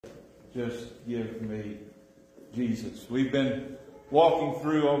just give me Jesus. We've been walking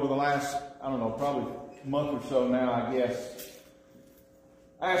through over the last, probably month or so now, I guess,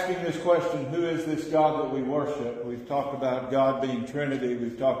 asking this question, who is this God that we worship? We've talked about God being Trinity.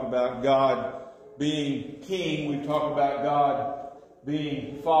 We've talked about God being King. We've talked about God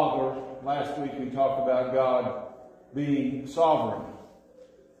being Father. Last week we talked about God being sovereign.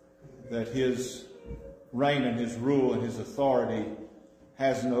 That His reign and His rule and His authority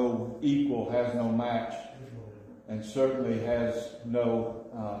has no equal, has no match, and certainly has no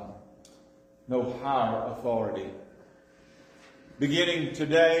higher authority. Beginning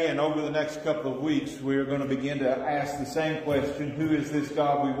today and over the next couple of weeks, we're going to begin to ask the same question, who is this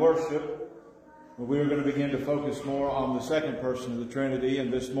God we worship? We're going to begin to focus more on the second person of the Trinity,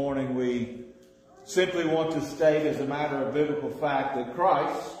 and this morning we simply want to state as a matter of biblical fact that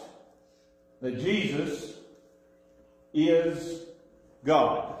Christ, that Jesus, is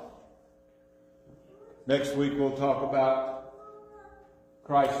God. Next week we'll talk about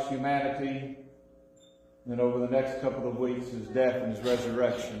Christ's humanity, and over the next couple of weeks His death and His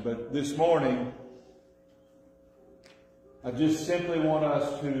resurrection. But this morning, I just simply want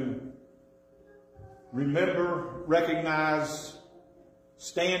us to remember, recognize,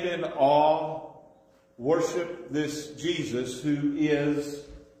 stand in awe, worship this Jesus who is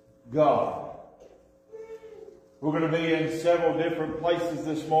God. We're going to be in several different places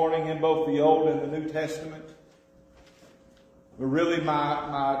this morning in both the Old and the New Testament. But really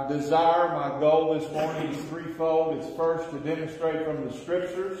my desire, my goal this morning is threefold. It's first to demonstrate from the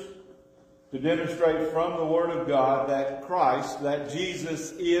Scriptures, to demonstrate from the Word of God that Christ, that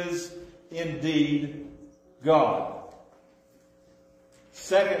Jesus is indeed God.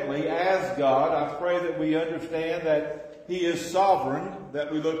 Secondly, as God, I pray that we understand that He is sovereign,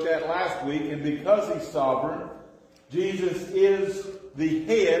 that we looked at last week, and because He's sovereign, Jesus is the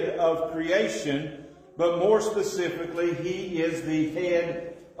head of creation, but more specifically, He is the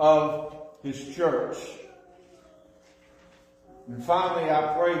head of His church. And finally,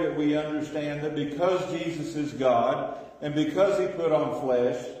 I pray that we understand that because Jesus is God, and because He put on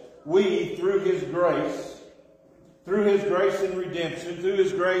flesh, we, through His grace in redemption, through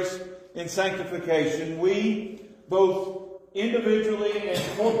His grace in sanctification, we, both individually and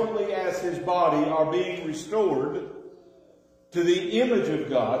corporately as His body, are being restored to the image of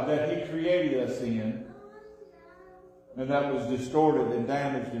God that He created us in, and that was distorted and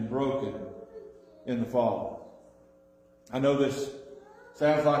damaged and broken in the fall. I know this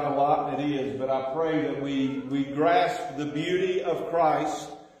sounds like a lot, and it is, but I pray that we grasp the beauty of Christ.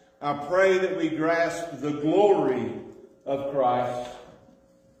 I pray that we grasp the glory of Christ,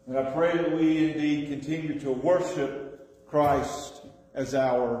 and I pray that we indeed continue to worship Christ as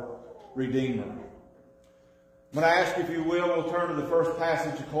our Redeemer. I'm going to ask you, if you will, we'll turn to the first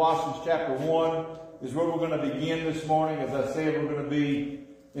passage of Colossians chapter 1, is where we're going to begin this morning. As I said, we're going to be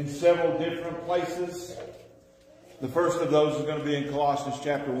in several different places. The first of those is going to be in Colossians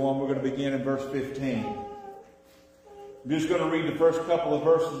chapter 1. We're going to begin in verse 15. I'm just going to read the first couple of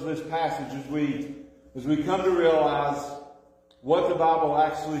verses of this passage as we come to realize what the Bible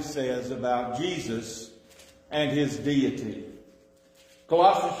actually says about Jesus and His deity.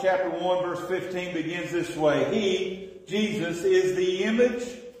 Colossians chapter 1 verse 15 begins this way. He, Jesus, is the image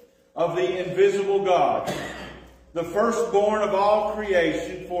of the invisible God, the firstborn of all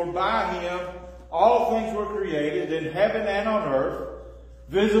creation, for by Him all things were created in heaven and on earth,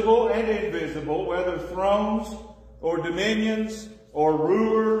 visible and invisible, whether thrones or dominions or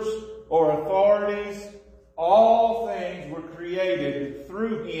rulers or authorities. All things were created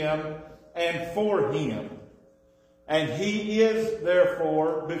through Him and for Him. And He is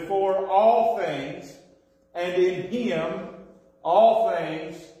therefore before all things, and in Him all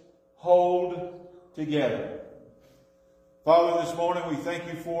things hold together. Father, this morning we thank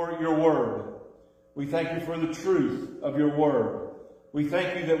You for Your Word. We thank You for the truth of Your Word. We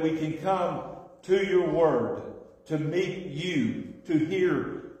thank You that we can come to Your Word to meet You, to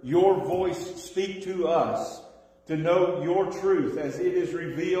hear Your voice speak to us, to know Your truth as it is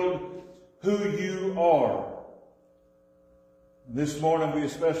revealed who You are. This morning we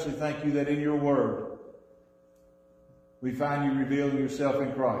especially thank You that in Your Word we find You revealing Yourself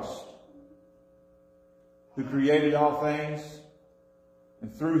in Christ, who created all things,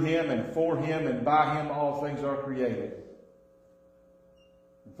 and through Him and for Him and by Him all things are created.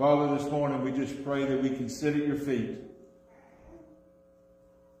 And Father, this morning we just pray that we can sit at Your feet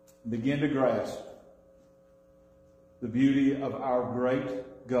and begin to grasp the beauty of our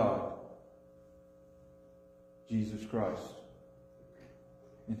great God, Jesus Christ.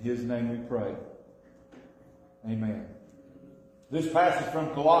 In His name we pray. Amen. This passage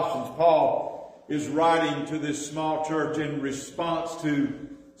from Colossians, Paul is writing to this small church in response to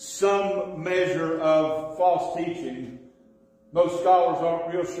some measure of false teaching. Most scholars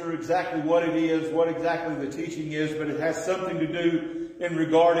aren't real sure exactly what it is, what exactly the teaching is, but it has something to do in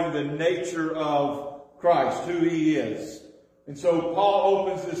regarding the nature of Christ, who He is. And so Paul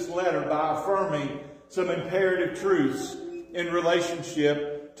opens this letter by affirming some imperative truths in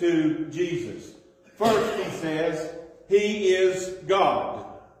relationship to Jesus. First, he says, He is God.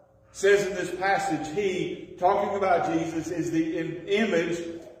 It says in this passage, He, talking about Jesus, is the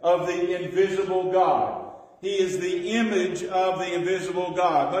image of the invisible God. He is the image of the invisible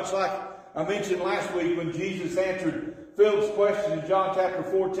God. Much like I mentioned last week when Jesus answered Philip's question in John chapter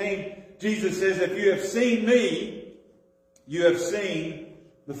 14, Jesus says, if you have seen me, you have seen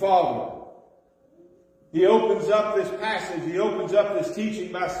the Father. He opens up this passage, he opens up this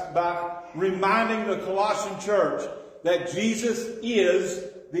teaching by reminding the Colossian church that Jesus is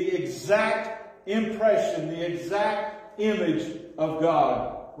the exact impression, the exact image of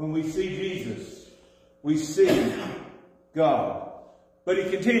God. When we see Jesus, we see God. But he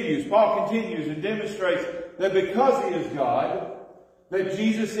continues, Paul continues and demonstrates that because he is God, that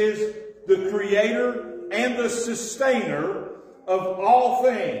Jesus is the creator and the sustainer of all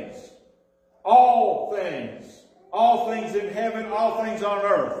things. All things. All things in heaven, all things on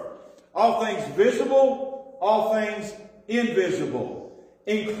earth. All things visible, all things invisible.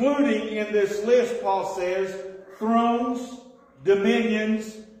 Including in this list, Paul says, thrones,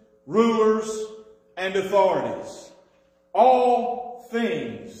 dominions, rulers, and authorities. All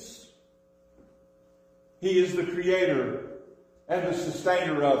things. He is the creator and the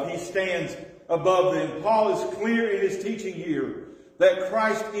sustainer of. He stands above them. Paul is clear in his teaching here that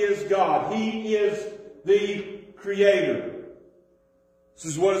Christ is God. He is the creator. This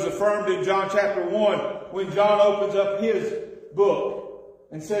is what is affirmed in John chapter 1 when John opens up his book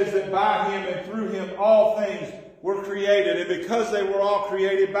and says that by Him and through Him all things were created. And because they were all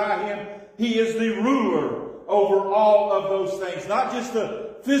created by Him, He is the ruler over all of those things. Not just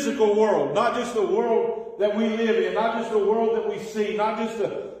the physical world, not just the world that we live in, not just the world that we see, not just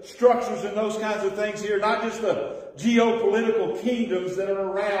the structures and those kinds of things here, not just the geopolitical kingdoms that are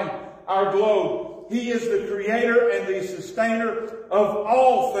around our globe. He is the creator and the sustainer of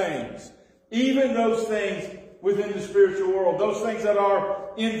all things, even those things within the spiritual world, those things that are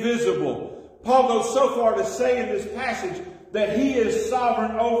invisible. Paul goes so far to say in this passage that He is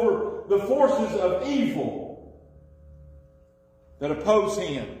sovereign over the forces of evil that oppose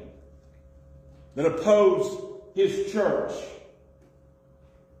Him, that oppose His church.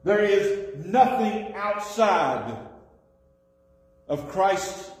 There is nothing outside of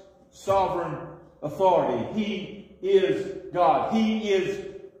Christ's sovereign authority. He is God. He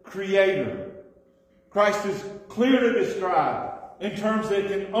is creator. Christ is clear to describe in terms that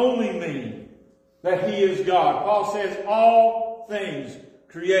can only mean that He is God. Paul says all things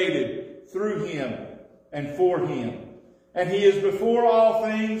created through Him and for Him. And He is before all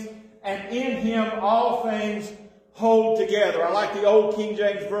things, and in Him all things hold together. I like the old King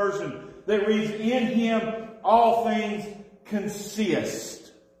James Version that reads, in Him all things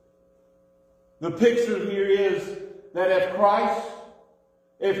consist. The picture here is that if Christ,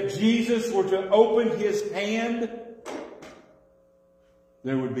 if Jesus were to open His hand,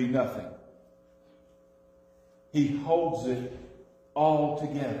 there would be nothing. He holds it all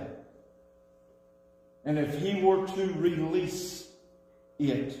together. And if He were to release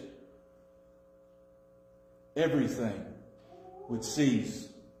it, everything would cease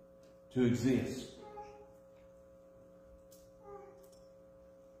to exist.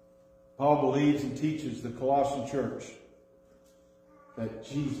 Paul believes and teaches the Colossian church that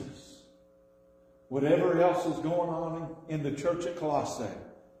Jesus, whatever else is going on in the church at Colossae,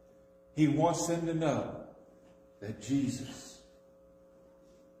 he wants them to know that Jesus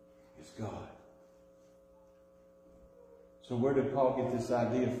is God. So where did Paul get this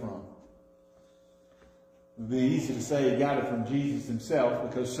idea from? It would be easy to say he got it from Jesus himself,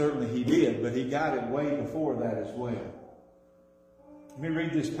 because certainly he did, but he got it way before that as well. Let me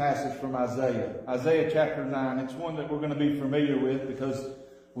read this passage from Isaiah. Isaiah chapter 9. It's one that we're going to be familiar with because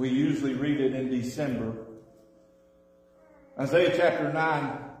we usually read it in December. Isaiah chapter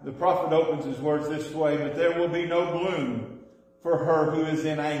 9, the prophet opens his words this way, but there will be no bloom for her who is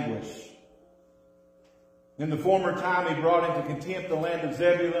in anguish. In the former time he brought into contempt the land of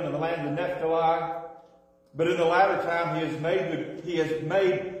Zebulun and the land of Naphtali, but in the latter time he has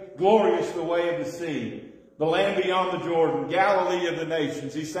made glorious the way of the sea, the land beyond the Jordan, Galilee of the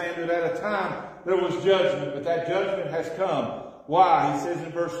nations. He's saying that at a time there was judgment, but that judgment has come. Why? He says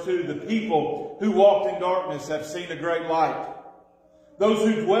in verse 2, the people who walked in darkness have seen a great light. Those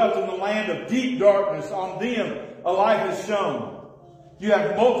who dwelt in the land of deep darkness, on them a light has shone. You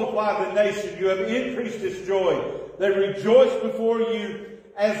have multiplied the nation. You have increased its joy. They rejoice before you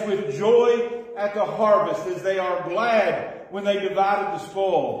as with joy at the harvest, as they are glad when they divided the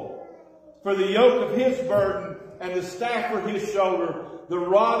spoil. For the yoke of his burden and the staff for his shoulder, the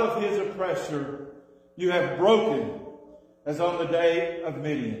rod of his oppressor, you have broken as on the day of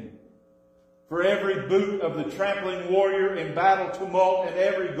Midian. For every boot of the trampling warrior in battle tumult and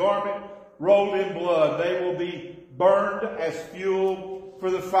every garment rolled in blood, they will be burned as fuel for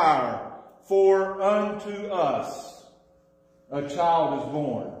the fire. For unto us a child is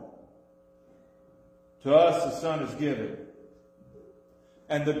born. To us a son is given.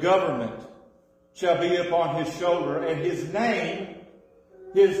 And the government shall be upon his shoulder, and his name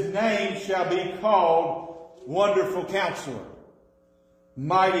shall be called Wonderful Counselor,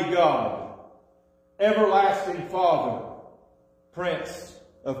 Mighty God, Everlasting Father, Prince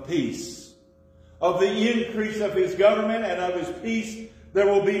of Peace. Of the increase of his government and of his peace there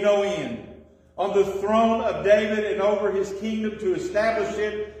will be no end. On the throne of David and over his kingdom, to establish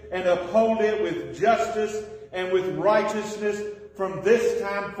it and uphold it with justice and with righteousness from this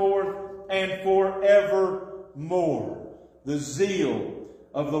time forth and forevermore. The zeal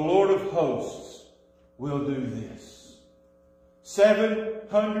of the Lord of hosts will do this.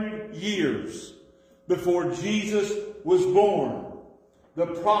 700 years before Jesus was born, the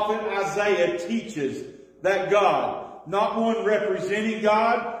prophet Isaiah teaches that God, not one representing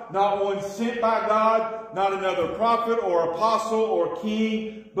God, not one sent by God, not another prophet or apostle or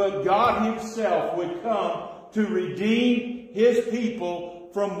king, but God himself would come to redeem his people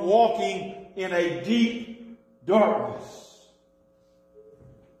from walking in a deep darkness.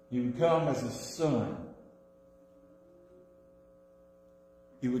 He would come as a son.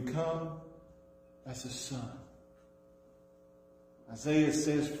 He would come as a son. Isaiah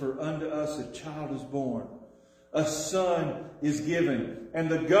says, for unto us a child is born, a son is given, and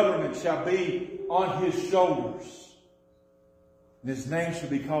the government shall be on his shoulders. And his name shall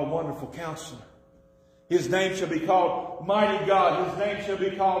be called Wonderful Counselor. His name shall be called Mighty God. His name shall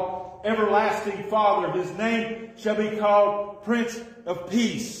be called Everlasting Father. His name shall be called Prince of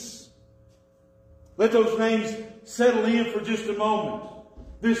Peace. Let those names settle in for just a moment.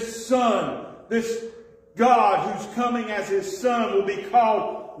 This Son, this God who's coming as his Son, will be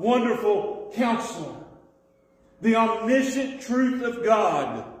called Wonderful Counselor. The omniscient truth of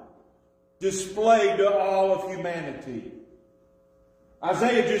God displayed to all of humanity.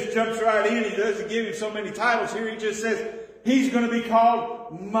 Isaiah just jumps right in. He doesn't give him so many titles here. He just says he's going to be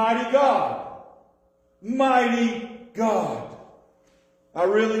called Mighty God. Mighty God. I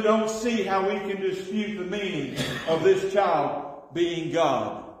really don't see how we can dispute the meaning of this child being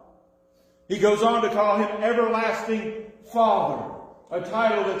God. He goes on to call him Everlasting Father, a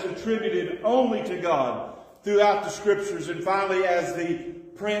title that's attributed only to God throughout the Scriptures. And finally, as the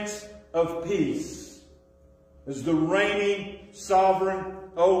Prince of Peace, as the reigning sovereign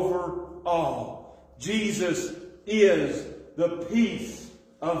over all. Jesus is the peace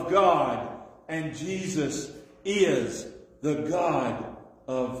of God, and Jesus is the God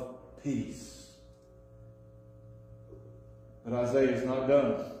of peace. But Isaiah is not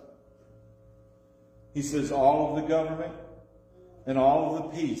done. He says all of the government and all of the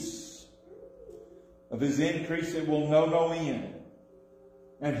peace of his increase, it will know no end.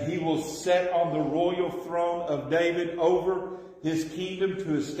 And he will set on the royal throne of David over his kingdom,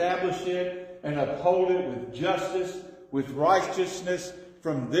 to establish it and uphold it with justice, with righteousness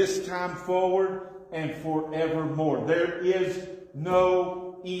from this time forward and forevermore. There is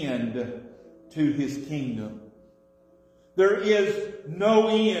no end to his kingdom. There is no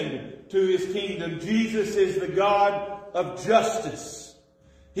end to his kingdom. Jesus is the God of justice.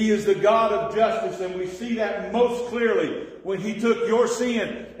 He is the God of justice, and we see that most clearly when he took your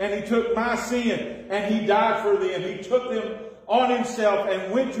sin and he took my sin and he died for them. He took them on himself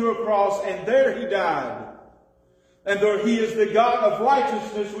and went to a cross, and there he died. And there he is the God of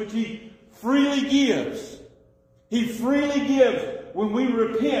righteousness, which he freely gives. He freely gives when we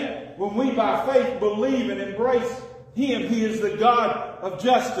repent, when we by faith believe and embrace him. He is the God of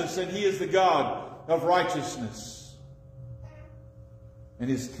justice, and he is the God of righteousness. And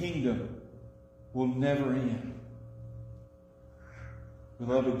his kingdom will never end.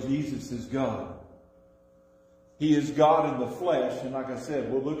 Beloved, Jesus is God. He is God in the flesh, and like I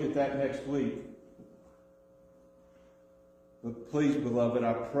said, we'll look at that next week. But please, beloved,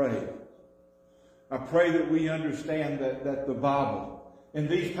 I pray that we understand that the Bible, in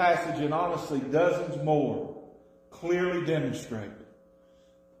these passages, and honestly dozens more, clearly demonstrate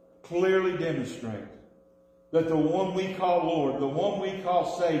that the one we call Lord, the one we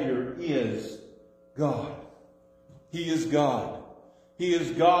call Savior, is God. He is God. He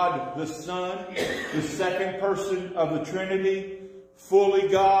is God the Son, the second person of the Trinity, fully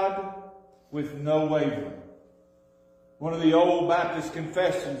God, with no wavering. One of the old Baptist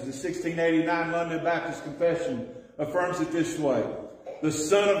confessions, the 1689 London Baptist Confession, affirms it this way: the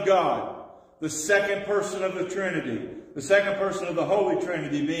Son of God, the second person of the Trinity, the second person of the Holy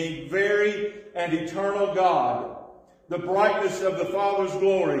Trinity, being very and eternal God, the brightness of the Father's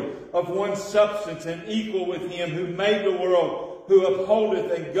glory, of one substance and equal with Him who made the world, who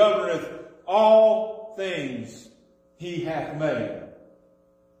upholdeth and governeth all things, He hath made.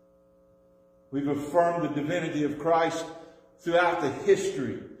 We've affirmed the divinity of Christ throughout the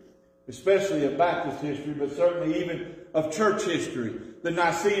history, especially of Baptist history, but certainly even of church history. The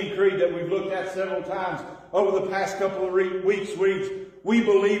Nicene Creed that we've looked at several times over the past couple of weeks reads, we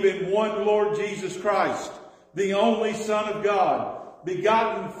believe in one Lord Jesus Christ, the only Son of God,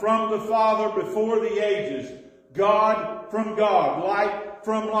 begotten from the Father before the ages, God from God, light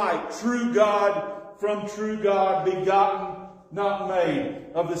from light, true God from true God, begotten, not made,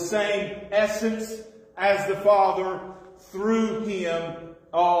 of the same essence as the Father. Through Him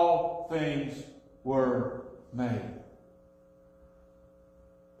all things were made.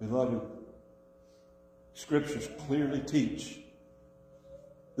 Beloved, Scriptures clearly teach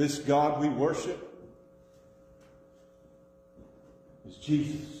this God we worship is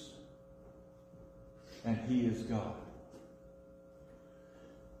Jesus, and He is God.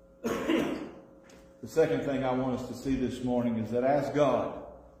 The second thing I want us to see this morning is that as God,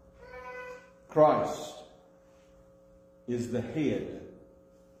 Christ is the head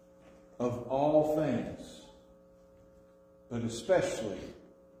of all things, but especially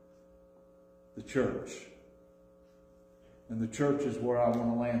the church. And the church is where I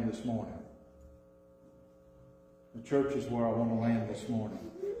want to land this morning. The church is where I want to land this morning.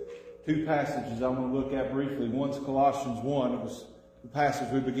 Two passages I want to look at briefly. One's Colossians 1. It was the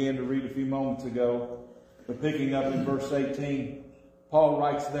passage we began to read a few moments ago. But picking up in verse 18, Paul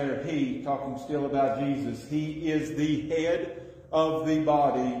writes there, He, talking still about Jesus, He is the head of the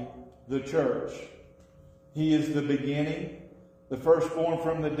body, the church. He is the beginning, the firstborn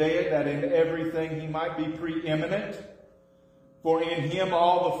from the dead, that in everything He might be preeminent. For in Him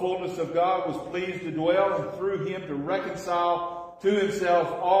all the fullness of God was pleased to dwell, and through Him to reconcile to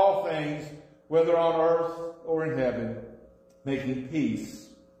Himself all things, whether on earth or in heaven, making peace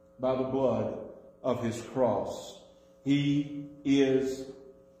by the blood of His cross. He is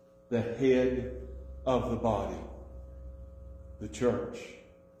the head of the body, the church.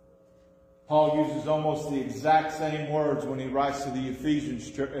 Paul uses almost the exact same words when he writes to the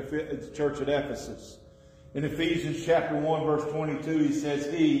Ephesians church at Ephesus. In Ephesians chapter 1, verse 22, he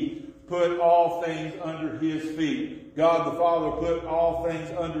says, He put all things under His feet. God the Father put all things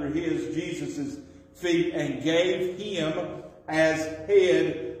under His, Jesus' feet, and gave Him as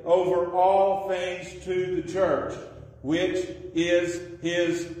head over all things to the church, which is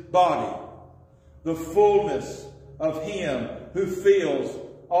His body, the fullness of Him who fills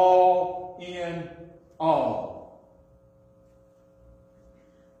all in all.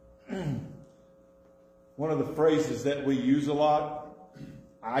 One of the phrases that we use a lot,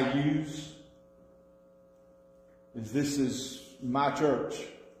 I use, is this is my church.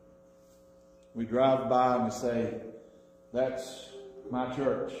 We drive by and we say, that's my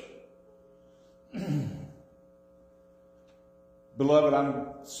church. Beloved, I'm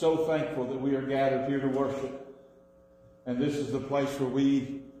so thankful that we are gathered here to worship. And this is the place where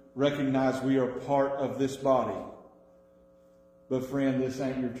we recognize we are part of this body. But friend, this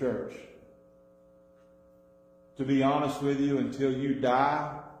ain't your church. To be honest with you, until you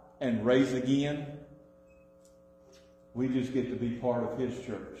die and raise again, we just get to be part of His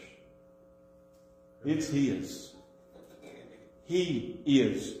church. It's His. He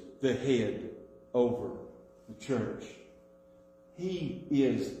is the head over the church. He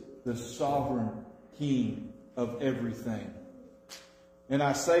is the sovereign King of everything. And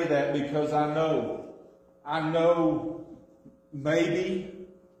I say that because I know maybe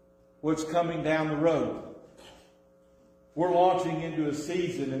what's coming down the road. We're launching into a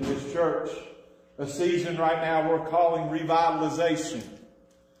season in this church, a season right now we're calling revitalization.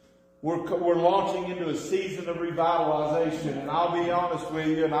 We're launching into a season of revitalization, and I'll be honest with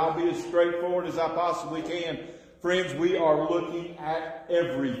you, and I'll be as straightforward as I possibly can. Friends, we are looking at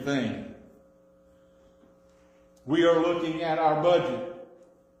everything. We are looking at our budget.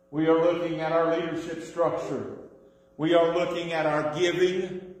 We are looking at our leadership structure. We are looking at our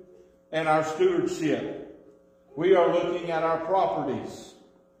giving and our stewardship. We are looking at our properties.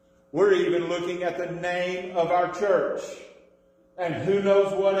 We're even looking at the name of our church. And who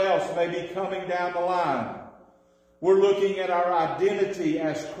knows what else may be coming down the line. We're looking at our identity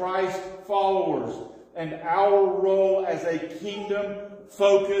as Christ followers and our role as a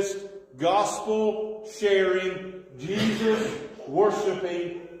kingdom-focused, gospel-sharing,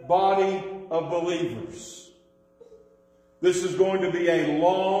 Jesus-worshiping body of believers. This is going to be a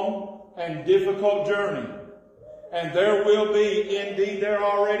long and difficult journey. And there will be, indeed there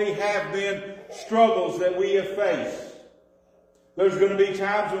already have been, struggles that we have faced. There's going to be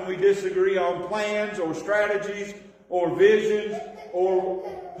times when we disagree on plans or strategies or visions or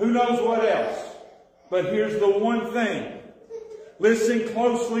who knows what else. But here's the one thing. Listen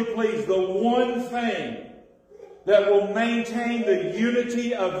closely, please. The one thing that will maintain the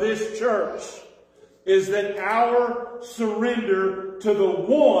unity of this church is that our surrender to the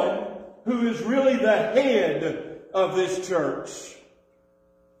one who is really the head of this church.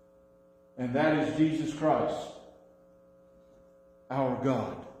 And that is Jesus Christ, our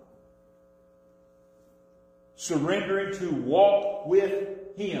God. Surrendering to walk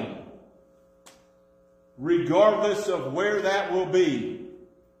with Him, regardless of where that will be,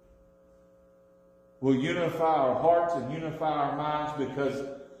 will unify our hearts and unify our minds, because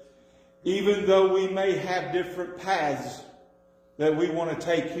even though we may have different paths that we want to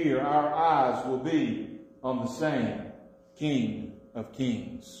take here, our eyes will be on the same King of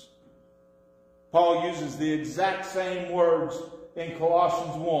Kings. Paul uses the exact same words in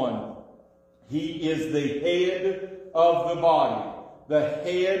Colossians 1. He is the head of the body, the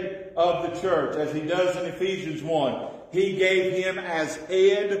head of the church, as he does in Ephesians 1. He gave him as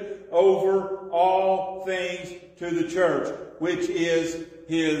head over all things to the church, which is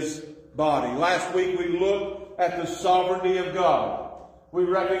his body. Last week we looked at the sovereignty of God. We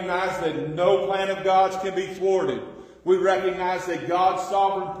recognize that no plan of God's can be thwarted. We recognize that God's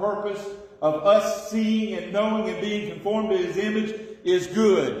sovereign purpose of us seeing and knowing and being conformed to His image is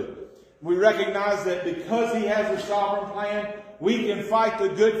good. We recognize that because He has a sovereign plan, we can fight the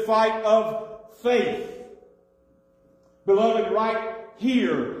good fight of faith. Beloved, right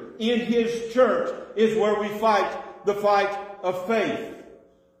here in His church is where we fight the fight of faith.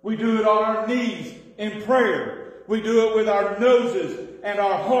 We do it on our knees in prayer. We do it with our noses and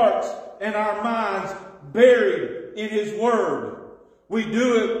our hearts and our minds buried in His Word. We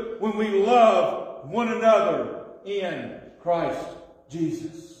do it when we love one another in Christ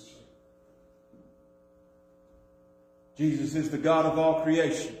Jesus. Jesus is the God of all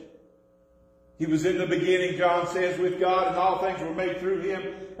creation. He was in the beginning, John says, with God, and all things were made through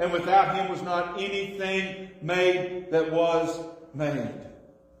Him, and without Him was not anything made that was made.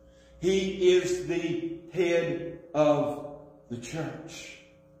 He is the head of the church.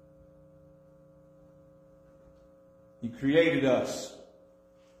 He created us,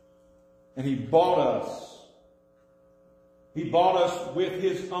 and He bought us. He bought us with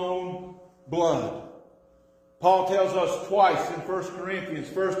His own blood. Paul tells us twice in 1 Corinthians,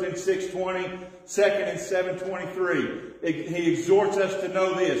 first in 6:20, second in 7:23. He exhorts us to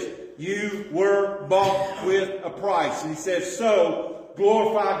know this. You were bought with a price. And he says, so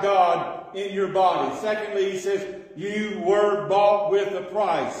glorify God in your body. Secondly, he says, you were bought with a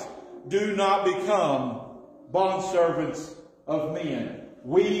price. Do not become bondservants of men.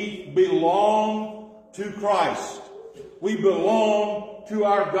 We belong to Christ. We belong to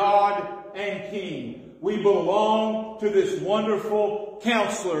our God and King. We belong to this wonderful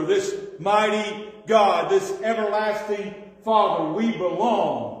Counselor, this mighty God, this everlasting Father. We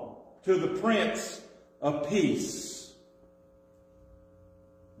belong to the Prince of Peace.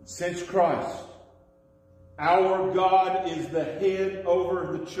 Since Christ, our God is the head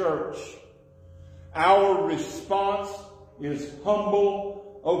over the church, our response is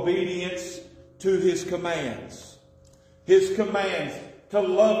humble obedience to His commands. His commands to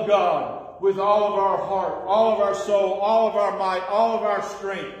love God with all of our heart, all of our soul, all of our might, all of our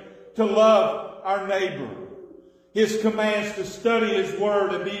strength, to love our neighbor. His commands to study His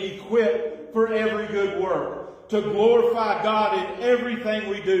Word and be equipped for every good work, to glorify God in everything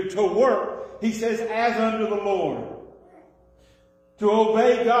we do, to work, He says, as unto the Lord. To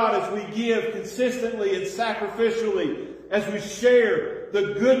obey God as we give consistently and sacrificially, as we share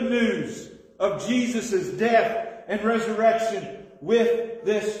the good news of Jesus' death and resurrection with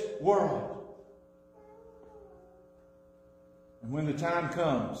this world. And when the time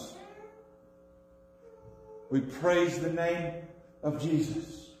comes, we praise the name of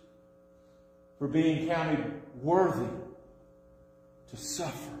Jesus for being counted worthy to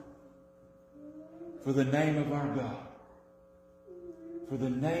suffer for the name of our God, for the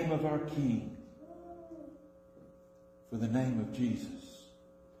name of our King, for the name of Jesus.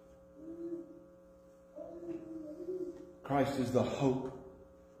 Christ is the hope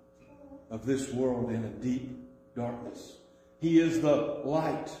of this world in a deep darkness. He is the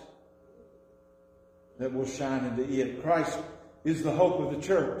light that will shine into it. Christ is the hope of the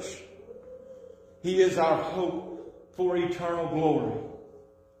church. He is our hope for eternal glory.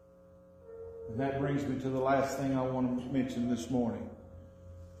 And that brings me to the last thing I want to mention this morning.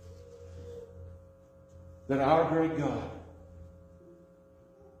 That our great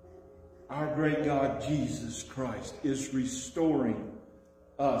God, Jesus Christ, is restoring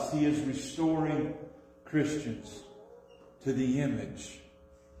us. He is restoring Christians to the image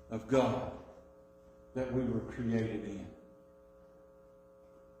of God that we were created in.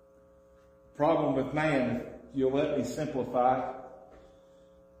 The problem with man, if you'll let me simplify,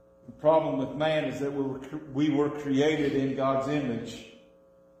 the problem with man is that we were created in God's image.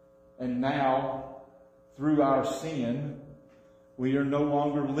 And now, through our sin, we are no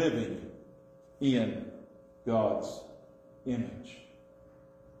longer living in God's image.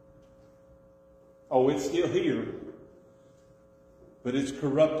 Oh, it's still here, but it's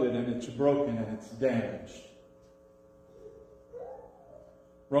corrupted and it's broken and it's damaged.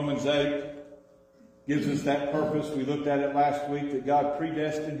 Romans 8 gives us that purpose. We looked at it last week, that God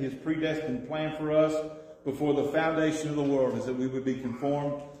predestined, His predestined plan for us before the foundation of the world is that we would be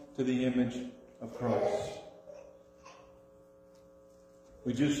conformed to the image of Christ.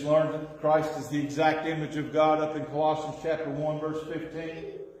 We just learned that Christ is the exact image of God up in Colossians chapter 1, verse 15.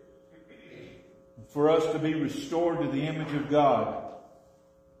 For us to be restored to the image of God,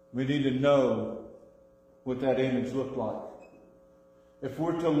 we need to know what that image looked like. If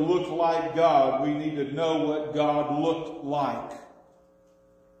we're to look like God, we need to know what God looked like.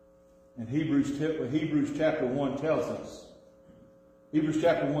 And Hebrews chapter 1 tells us. Hebrews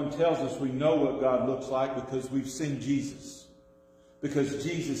chapter 1 tells us we know what God looks like because we've seen Jesus. Because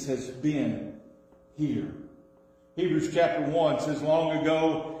Jesus has been here. Hebrews chapter 1 says, long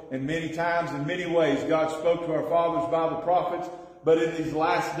ago and many times in many ways God spoke to our fathers by the prophets, but in these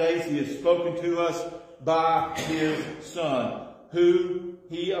last days He has spoken to us by His Son, whom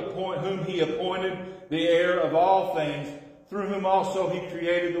He appointed the heir of all things, through whom also He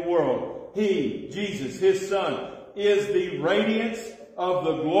created the world. He, Jesus, His Son, is the radiance of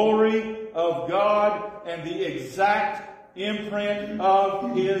the glory of God and the exact imprint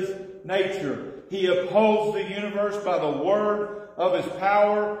of His nature. He upholds the universe by the word of His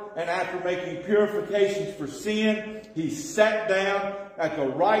power, and after making purifications for sin, He sat down at the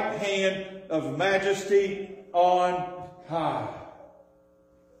right hand of majesty on high.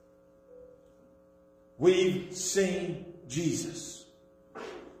 We've seen Jesus.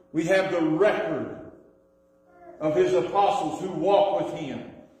 We have the record of His apostles who walked with Him.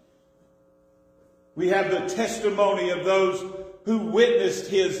 We have the testimony of those who witnessed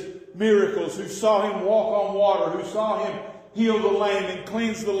His miracles, who saw Him walk on water, who saw Him heal the lame and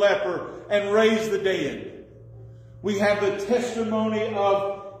cleanse the leper and raise the dead. We have the testimony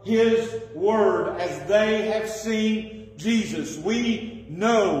of His word as they have seen Jesus. We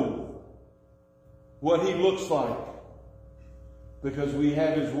know what He looks like because we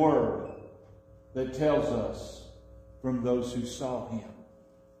have His word that tells us from those who saw Him.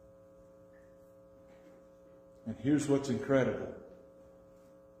 And here's what's incredible.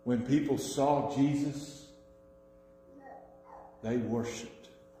 When people saw Jesus, they worshiped.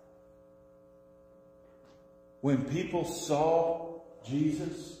 When people saw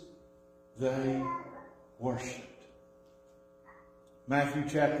Jesus, they worshiped. Matthew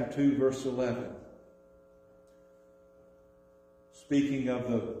chapter 2, verse 11. Speaking of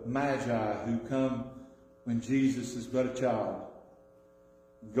the Magi who come when Jesus is but a child.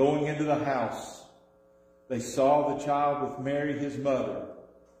 Going into the house, they saw the child with Mary, His mother.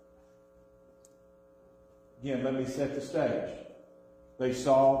 Again, let me set the stage. They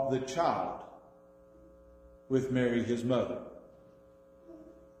saw the child with Mary, His mother.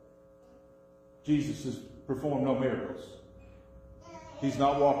 Jesus has performed no miracles. He's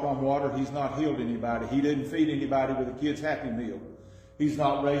not walked on water. He's not healed anybody. He didn't feed anybody with a kid's Happy Meal. He's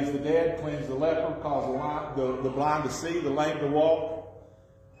not raised the dead, cleansed the leper, caused the blind to see, the lame to walk.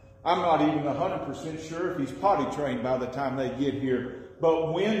 I'm not even 100% sure if he's potty trained by the time they get here.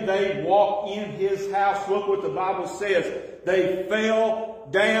 But when they walk in His house, look what the Bible says. They fell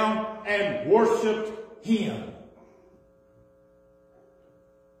down and worshiped Him.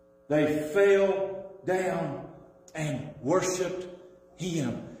 They fell down and worshiped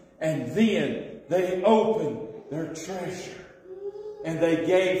Him. And then they opened their treasure. And they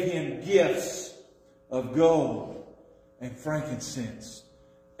gave Him gifts of gold and frankincense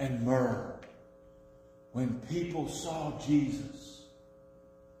and myrrh. When people saw Jesus,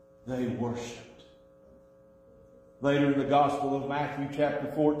 they worshiped. Later in the Gospel of Matthew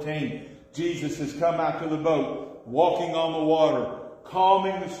chapter 14, Jesus has come out to the boat, walking on the water,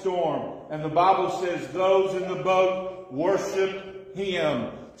 calming the storm. And the Bible says those in the boat worship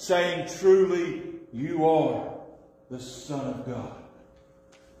Him, saying, "Truly, you are the Son of God."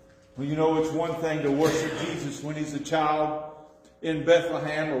 Well, you know, it's one thing to worship Jesus when He's a child in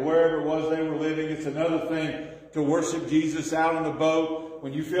Bethlehem or wherever it was they were living. It's another thing to worship Jesus out on the boat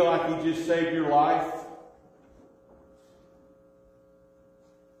when you feel like He just saved your life.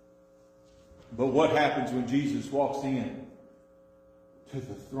 But what happens when Jesus walks in to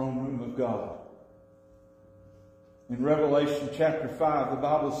the throne room of God? In Revelation chapter 5, the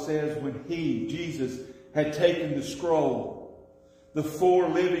Bible says when He, Jesus, had taken the scroll, the 4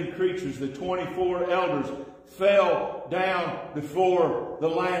 living creatures, the 24 elders, fell down before the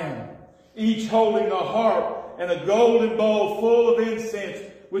Lamb, each holding a harp and a golden bowl full of incense,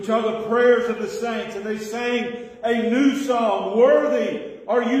 which are the prayers of the saints. And they sang a new song, "Worthy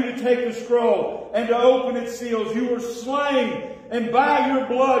are you to take the scroll and to open its seals. You were slain, and by your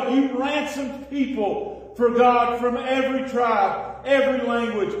blood you ransomed people for God from every tribe, every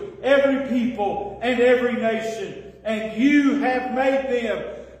language, every people, and every nation. And you have made them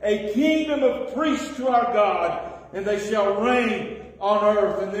a kingdom of priests to our God, and they shall reign on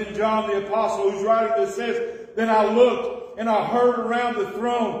earth." And then John the Apostle, who's writing this, says, "Then I looked, and I heard around the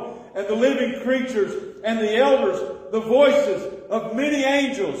throne, and the living creatures, and the elders, the voices of many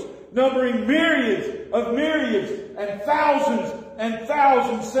angels, numbering myriads of myriads, and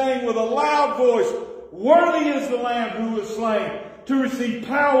thousands, saying with a loud voice, 'Worthy is the Lamb who was slain, to receive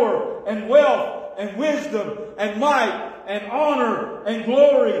power, and wealth, and wisdom, and might, and honor, and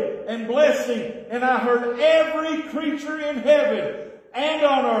glory, and blessing.' And I heard every creature in heaven, and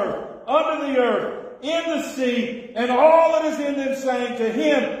on earth, under the earth, in the sea, and all that is in them, saying, 'To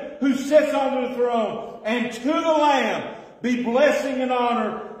Him who sits on the throne, and to the Lamb, be blessing and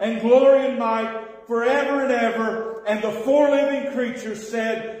honor, and glory and might, forever and ever.' And the 4 living creatures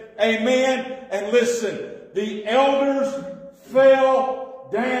said, 'Amen.' And listen, the elders fell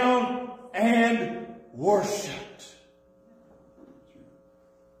down and worshipped.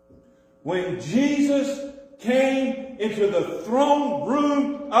 When Jesus came into the throne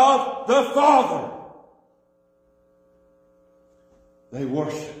room of the Father, they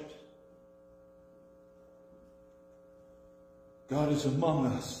worshipped. God is among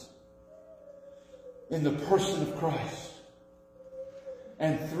us in the person of Christ.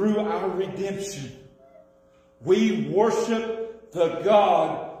 And through our redemption, we worship the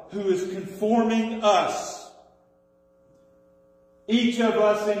God who is conforming us, each of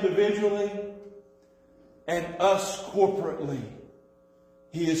us individually and us corporately.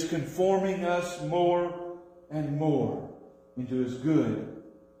 He is conforming us more and more into His good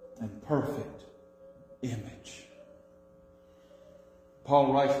and perfect image.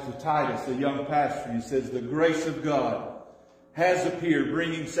 Paul writes to Titus, a young pastor, he says, "The grace of God has appeared,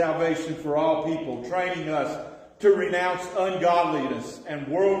 bringing salvation for all people, training us to renounce ungodliness and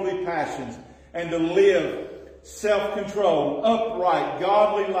worldly passions, and to live self-controlled, upright,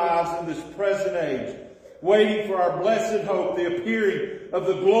 godly lives in this present age, waiting for our blessed hope, the appearing of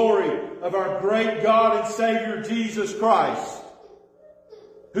the glory of our great God and Savior Jesus Christ,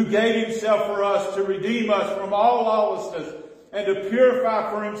 who gave Himself for us to redeem us from all lawlessness and to purify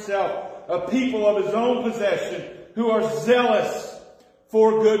for Himself a people of His own possession who are zealous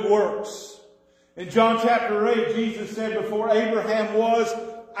for good works." In John chapter 8, Jesus said, "Before Abraham was,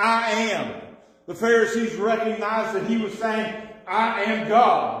 I am." The Pharisees recognized that He was saying, "I am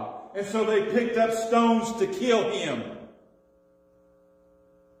God." And so they picked up stones to kill Him.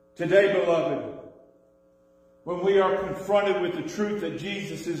 Today, beloved, when we are confronted with the truth that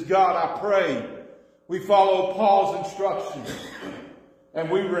Jesus is God, I pray we follow Paul's instructions and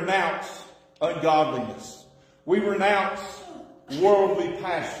we renounce ungodliness. We renounce worldly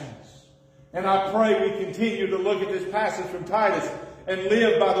passions. And I pray we continue to look at this passage from Titus and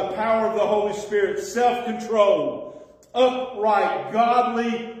live by the power of the Holy Spirit, self-controlled, upright,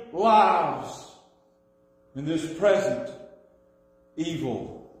 godly lives in this present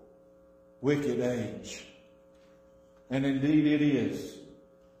evil, wicked age. And indeed it is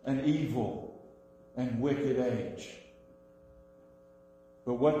an evil and wicked age.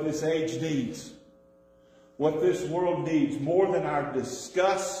 But what this age needs, what this world needs, more than our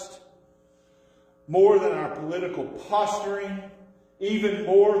disgust, more than our political posturing, even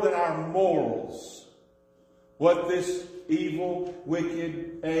more than our morals, what this evil,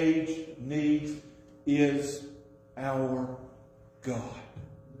 wicked age needs is our God.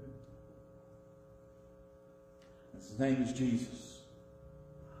 His name is Jesus.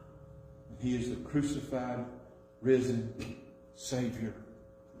 He is the crucified risen Savior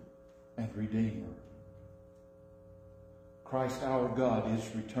and Redeemer. Christ our God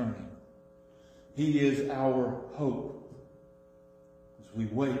is returning. He is our hope as we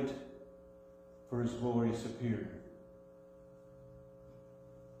wait for His glorious appearing.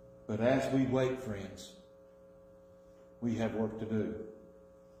 But as we wait, friends, we have work to do.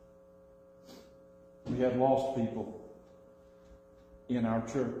 We have lost people in our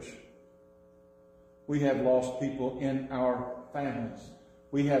church. We have lost people in our families.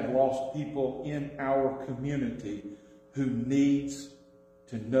 We have lost people in our community who needs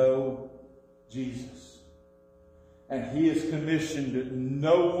to know Jesus. And He has commissioned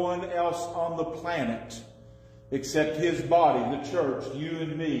no one else on the planet except His body, the church, you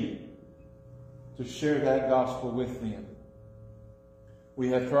and me, to share that gospel with them. We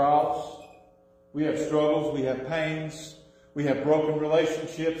have trials, we have struggles, we have pains, we have broken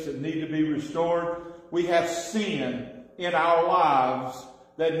relationships that need to be restored. We have sin in our lives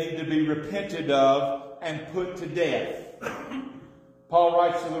that need to be repented of and put to death. Paul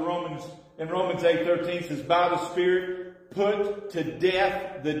writes to the Romans in Romans 8:13, says, by the Spirit put to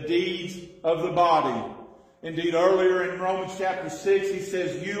death the deeds of the body. Indeed, earlier in Romans chapter 6, he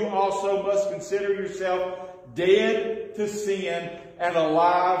says, you also must consider yourself dead to sin and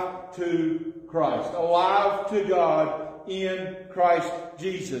alive to Christ. Alive to God in Christ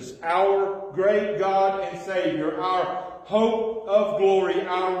Jesus. Our great God and Savior, our hope of glory,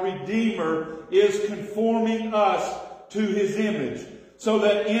 our Redeemer, is conforming us to His image. So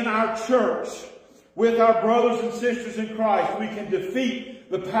that in our church, with our brothers and sisters in Christ, we can defeat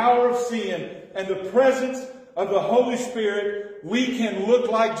the power of sin and the presence of the Holy Spirit. We can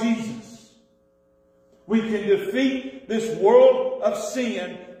look like Jesus. We can defeat this world of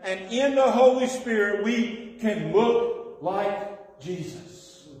sin, and in the Holy Spirit we can look like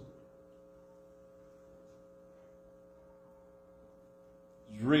Jesus.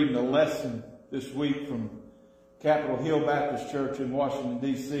 I was reading a lesson this week from Capitol Hill Baptist Church in Washington,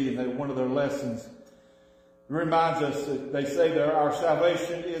 D.C., and one of their lessons reminds us that they say that our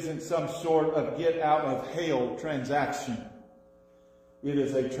salvation isn't some sort of get-out-of-hell transaction. It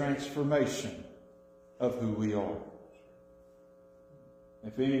is a transformation of who we are.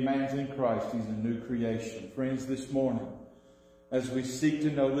 If any man's in Christ, he's a new creation. Friends, this morning, as we seek to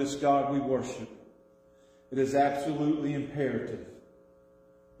know this God we worship, it is absolutely imperative.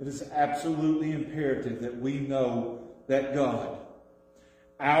 It is absolutely imperative that we know that God,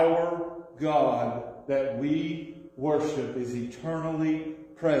 our God that we worship, is eternally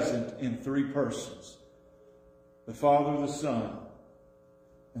present in three persons: the Father, the Son,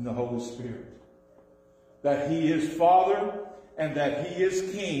 and the Holy Spirit. That He is Father, and that He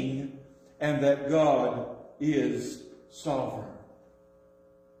is King, and that God is sovereign.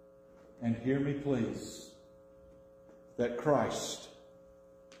 And hear me please, that Christ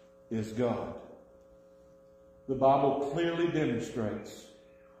is God. The Bible clearly demonstrates.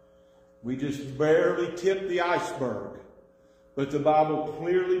 We just barely tip the iceberg, but the Bible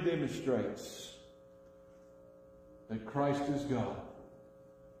clearly demonstrates that Christ is God.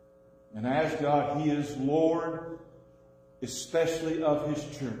 And as God, He is Lord, especially of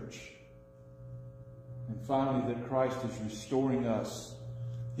His church. And finally, that Christ is restoring us.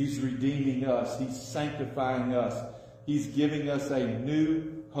 He's redeeming us. He's sanctifying us. He's giving us a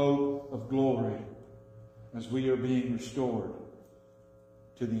new hope of glory as we are being restored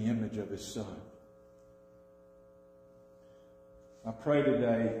to the image of His Son. I pray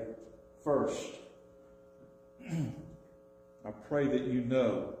today, first, I pray that you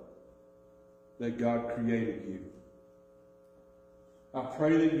know that God created you. I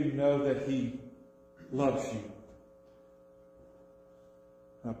pray that you know that He loves you.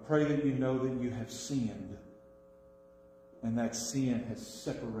 I pray that you know that you have sinned, and that sin has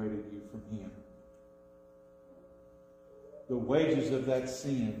separated you from Him. The wages of that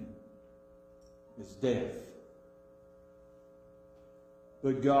sin is death.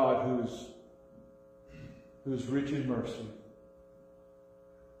 But God, who is rich in mercy,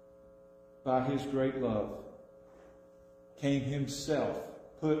 by His great love, came Himself,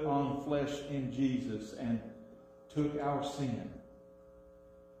 put on flesh in Jesus, and took our sin,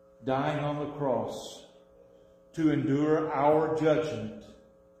 dying on the cross to endure our judgment,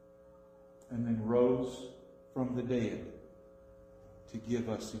 and then rose from the dead to give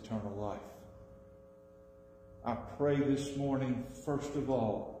us eternal life. I pray this morning, first of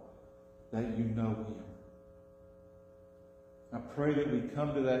all, that you know Him. I pray that we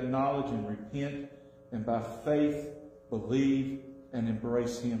come to that knowledge and repent, and by faith believe and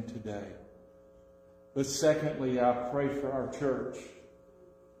embrace Him today. But secondly, I pray for our church.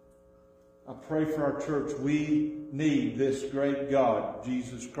 I pray for our church. We need this great God,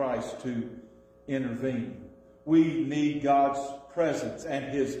 Jesus Christ, to intervene. We need God's presence and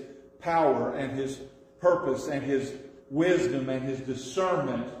His power and His purpose and His wisdom and His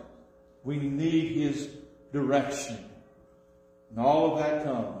discernment. We need His direction. And all of that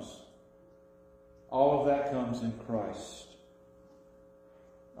comes in Christ,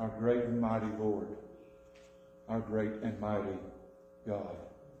 our great and mighty Lord, our great and mighty God.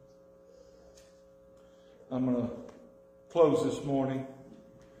 I'm going to close this morning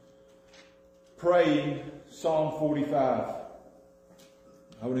praying Psalm 45.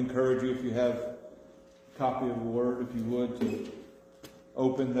 I would encourage you, if you have a copy of the Word, if you would, to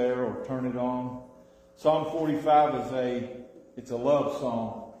open there or turn it on. Psalm 45 it's a love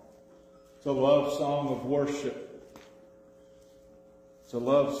song. It's a love song of worship. It's a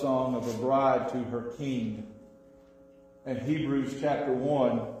love song of a bride to her king. And Hebrews chapter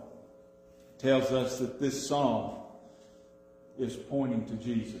 1 tells us that this song is pointing to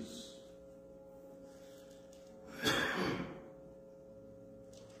Jesus.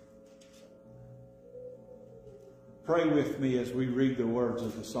 Pray with me as we read the words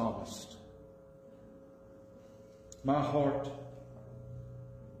of the psalmist. My heart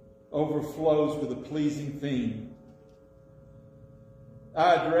overflows with a pleasing theme.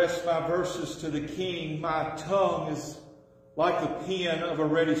 I address my verses to the King. My tongue is like the pen of a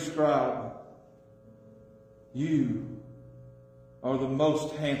ready scribe. You are the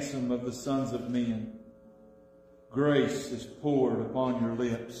most handsome of the sons of men. Grace is poured upon your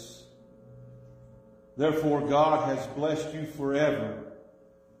lips. Therefore God has blessed you forever.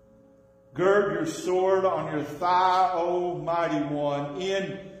 Gird your sword on your thigh, O mighty one,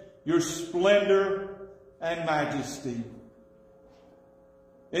 in your splendor and majesty.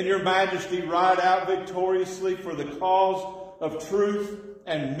 In your majesty ride out victoriously for the cause of truth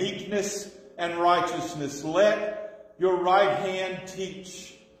and meekness and righteousness. Let your right hand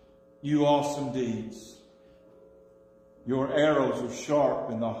teach you awesome deeds. Your arrows are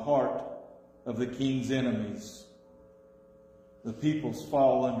sharp in the heart of the king's enemies. The peoples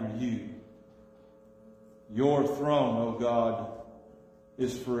fall under you. Your throne, O God,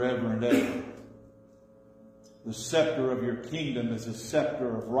 is forever and ever. The scepter of your kingdom is a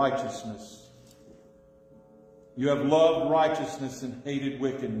scepter of righteousness. You have loved righteousness and hated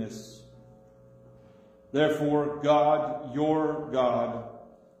wickedness. Therefore, God, your God,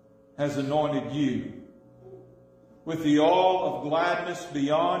 has anointed you with the oil of gladness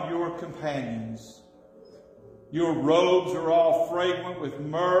beyond your companions. Your robes are all fragrant with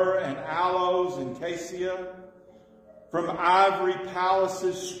myrrh and aloes and cassia. From ivory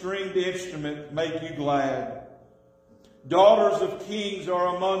palaces, stringed instruments make you glad. Daughters of kings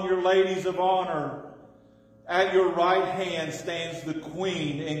are among your ladies of honor. At your right hand stands the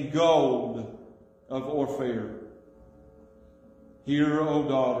queen in gold of Ophir. Hear, O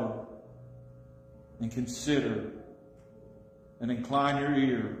daughter, and consider, and incline your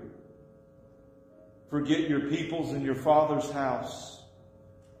ear. Forget your peoples and your father's house,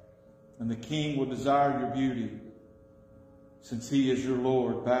 and the king will desire your beauty. Since he is your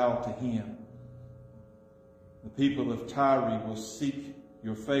Lord, bow to him. The people of Tyre will seek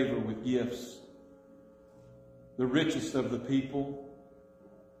your favor with gifts. The richest of the people,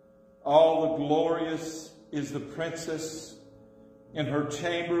 all the glorious is the princess in her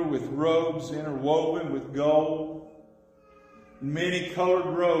chamber with robes interwoven with gold. In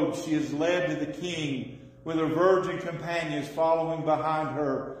many-colored robes she is led to the king, with her virgin companions following behind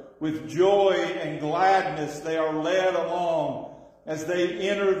her. With joy and gladness they are led along as they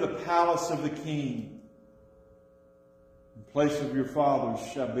enter the palace of the king. In place of your fathers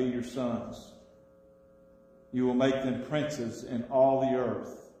shall be your sons. You will make them princes in all the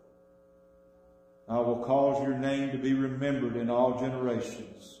earth. I will cause your name to be remembered in all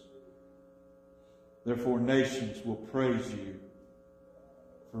generations. Therefore nations will praise you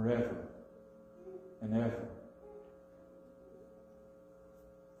forever and ever.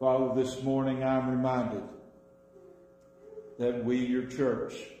 Father, this morning I'm reminded that we, your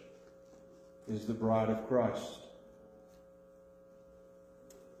church, is the bride of Christ.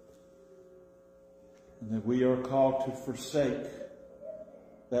 And that we are called to forsake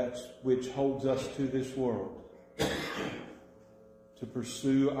that which holds us to this world, to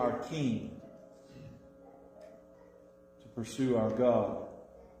pursue our King, to pursue our God,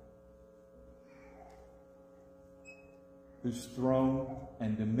 whose throne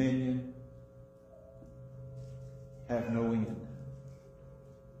and dominion have no end.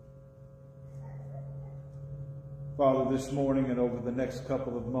 Father, this morning and over the next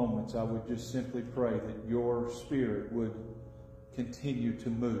couple of moments, I would just simply pray that your Spirit would continue to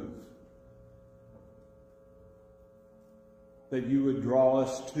move that you would draw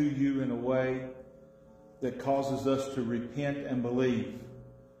us to you in a way that causes us to repent and believe.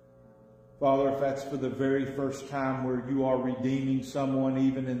 Father, if that's for the very first time where you are redeeming someone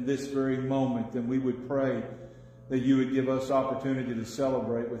even in this very moment, then we would pray that you would give us opportunity to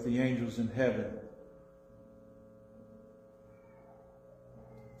celebrate with the angels in heaven.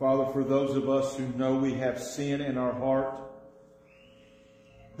 Father, for those of us who know we have sin in our heart,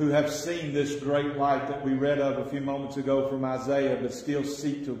 who have seen this great light that we read of a few moments ago from Isaiah, but still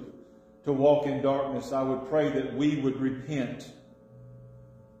seek to walk in darkness, I would pray that we would repent.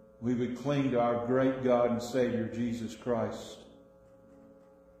 We would cling to our great God and Savior, Jesus Christ.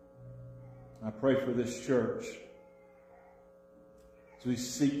 I pray for this church as we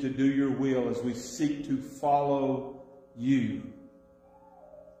seek to do your will, as we seek to follow you.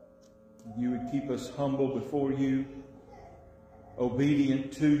 You would keep us humble before you,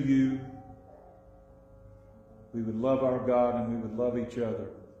 obedient to you. We would love our God and we would love each other.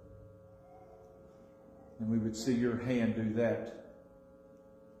 And we would see your hand do that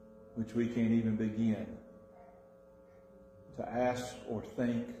which we can't even begin to ask or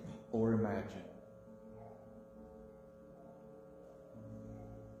think or imagine.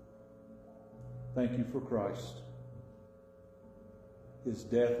 Thank you for Christ, his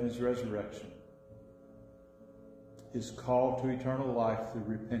death and his resurrection, his call to eternal life through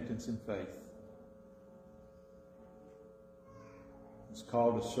repentance and faith, his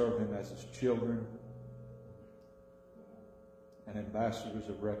call to serve him as his children and ambassadors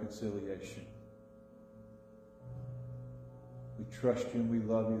of reconciliation. We trust you and we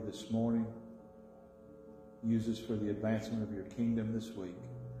love you this morning. Use us for the advancement of your kingdom this week.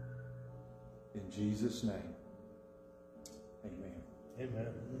 In Jesus' name, amen.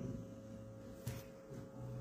 Amen.